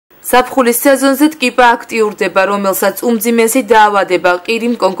ზაფხულის სეზონზე ტკიპა აქტიურდება, რომელსაც უმძიმესი დაავადება,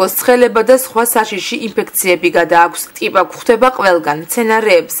 ყირიმკონკოს ცხელება და სხვა საშიში ინფექციები გადააქვთ. ტკიპა გვხვდება ყველგან,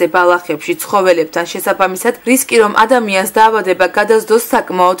 მცენარეებზე, ბალახებში, ცხოველებთან შესაბამისად, რისკი რომ ადამიანს დაავადება გადასდოს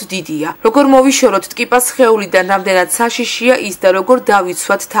საკმაოდ დიდია. როგორ მოვიშოროთ ტკიპას სხეულიდან, რამდენად საშიშია ის და როგორ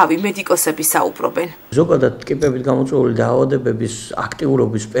დავიცვათ თავი, მედიკოსები საუბრობენ. ზოგადად ტკიპებით გამოწვეული დაავადებების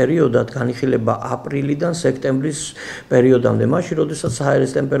აქტიურობის პერიოდად განიხილება აპრილიდან სექტემბრის პერიოდამდე, მაშინ როდესაც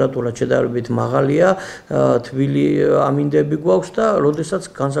საჰაერის ტემპერატურა შედარებით მაღალია, თბილი ამინდები გვაქვს და როდესაც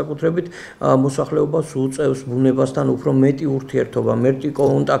განსაკუთრებით მოსახლეობას უწევს ბუნებასთან უფრო მეტი ურთიერთობა, მეტი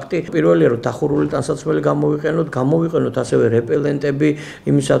კონტაქტი. პირველია რომ დახურული ტანსაცმელი გამოვიყენოთ ასევე რეპელენტები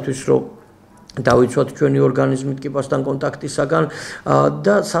იმისათვის რომ დავიცვათ ჩვენი ორგანიზმი ტკიპასთან კონტაქტისაგან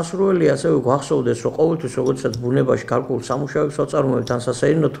და სასურველია ასევე გვახსოვდეს რომ ყოველთვის როდესაც ბუნებაში გარკვეულ სამუშაოებს ვაწარმოებთ ან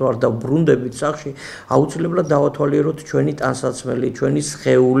სასეირნოდ ვარ და ბრუნდებით სახლში აუცილებლად დავათვალიეროთ ჩვენი ტანსაცმელი, ჩვენი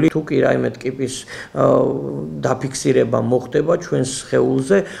სხეული. თუ კი რაიმე ტკიპის დაფიქსირება მოხდება ჩვენს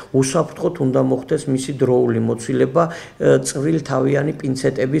სხეულზე, უსაფრთხოდ უნდა მოხდეს მისი დროული მოცილება წვრილთავიანი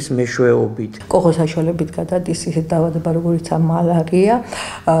პინცეტების მეშვეობით. კოღოს საშუალებით გადადის ისეთი დაავადება როგორიცაა მალარია,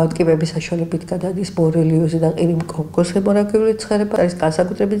 ტკიპების საშუალებით გადადის ბორელიოზი და ყირიმკონკოს ჰემორაგიული ცხელება, არის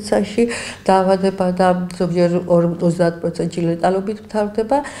განსაკუთრებით საშიში დაავადება და ზოგჯერ 30% ლეტალობით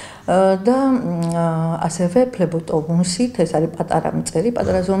მთავრდება და ასევე ფლებოტომუსით, ეს არის პატარა მწერი,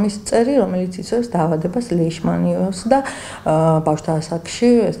 პატარა ზომის მწერი, რომელიც იწვევს დაავადებას ლეიშმანიოზს და ბავშვთა ასაკში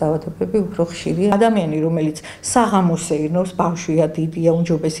ეს დაავადებები უფრო ხშირია. ადამიანი, რომელიც საღამოს ეირნობს, ბავშვია, დიდია,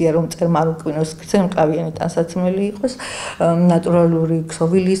 უმჯობესია რომ მწერმა არ უკვინოს, გრძელმკვლავიანი ტანსაცმელი იყოს, ნატურალური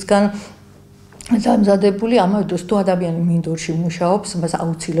ქსოვილისგან დამზადებული. ამავე დროს თუ ადამიანი მინდორში მუშაობს, მას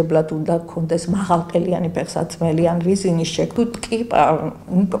აუცილებლად უნდა ჰქონდეს მაღალყელიანი ფეხსაცმელი ან რეზინის შექმნა. ტკიპა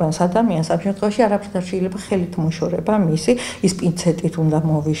უკრავს ადამიანს ამ შემთხვევაში არაფრით არ შეიძლება ხელით მოშორება მისი, ის პინცეტით უნდა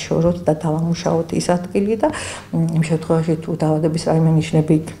მოვიშოროთ და დავამუშაოთ ის ადგილი და იმ შემთხვევაში თუ დაავადების რაიმე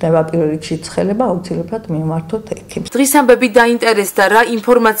ნიშნები იქნება პირველ რიგში ცხელება, აუცილებლად მივმართოთ ექიმს. დღის ამბები დაინტერესდა რა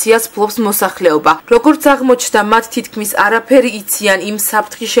ინფორმაციას ფლობს მოსახლეობა. როგორც აღმოჩნდა, მათ თითქმის არაფერი იციან იმ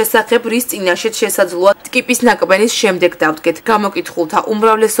საფრთხის შესახებ, რის წინაშე შესაძლოა ტკიპის ნაკბენის შემდეგ დავდგეთ. გამოკითხულთა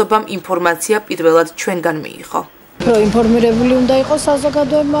უმრავლესობამ ინფორმაცია პირველად ჩვენგან მიიღო. ინფორმირებული უნდა იყოს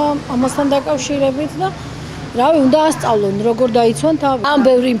საზოგადოება ამასთან დაკავშირებით და რავი, უნდა ასწავლონ როგორ დაიცვან თავი. ამ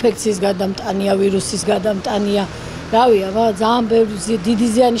ბევრი ინფექციის გადამტანია, ვირუსის გადამტანია. რავი, აბა ძალიან ბევრი დიდი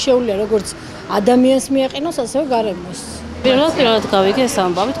ზიანი შეუძლია როგორც ადამიანს მიაყენოს, ასევე გარემოს. პირველად გავიგე ეს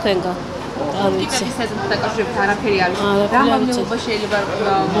ამბავი თქვენგან. არ ვიცი. დაკავშირებით არაფერი არ ვიცი. რა მომენტობა შეიძლება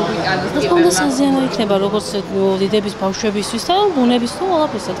მოგვიტანოს ტკიპებმა? ეს საზიანო იქნება როგორც დიდების ბავშვებისთვის და ბუნების თუ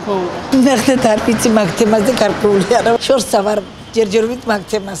ყველაფერსაც თქო უნდა. ნახეთ არ ვიცი მაგ თემაზე გარკვეული არა. შორსა ვარ ჯერჯერობით მაგ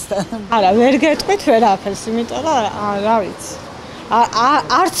თემასთან. არა, ვერ გეტყვით ვერაფერს, იმიტომ რომ რა ვიცი.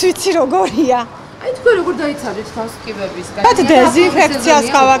 არც ვიცი როგორია. აი თქვენ როგორ დაიცავდით თავს ტკიპებისგან? მათ დეზინფექციას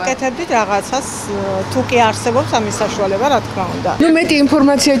გავაკეთებდით რაღაცას, თუ კი არსებობს ამის საშუალება, რა თქმა უნდა. მეტი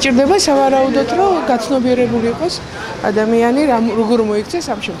ინფორმაცია ჭირდება სავარაუდოდ, რომ გაცნობიერებული იყოს ადამიანი როგორ მოიქცეს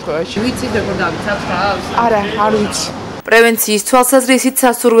ამ შემთხვევაში. ვიცით როგორ დავიცავთ თავს? არა, არ ვიცი. პრევენციის თვალსაზრისით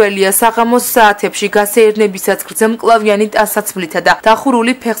სასურველია საღამოს საათებში გასეირნებისაც გრძელმკვლავიანი ტანსაცმლითა და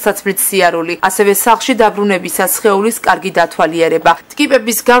დახურული ფეხსაცმლით სიარული, ასევე სახლში დაბრუნებისას სხეულის კარგი დათვალიერება.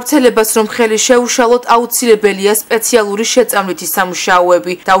 ტკიპების გავრცელებას რომ ხელი შეუშალოთ, აუცილებელია სპეციალური შეწამლითი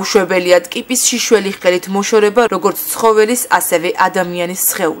სამუშაოები. დაუშვებელია ტკიპის შიშველი ხელით მოშორება როგორც ცხოველის, ასევე ადამიანის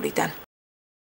სხეულიდან.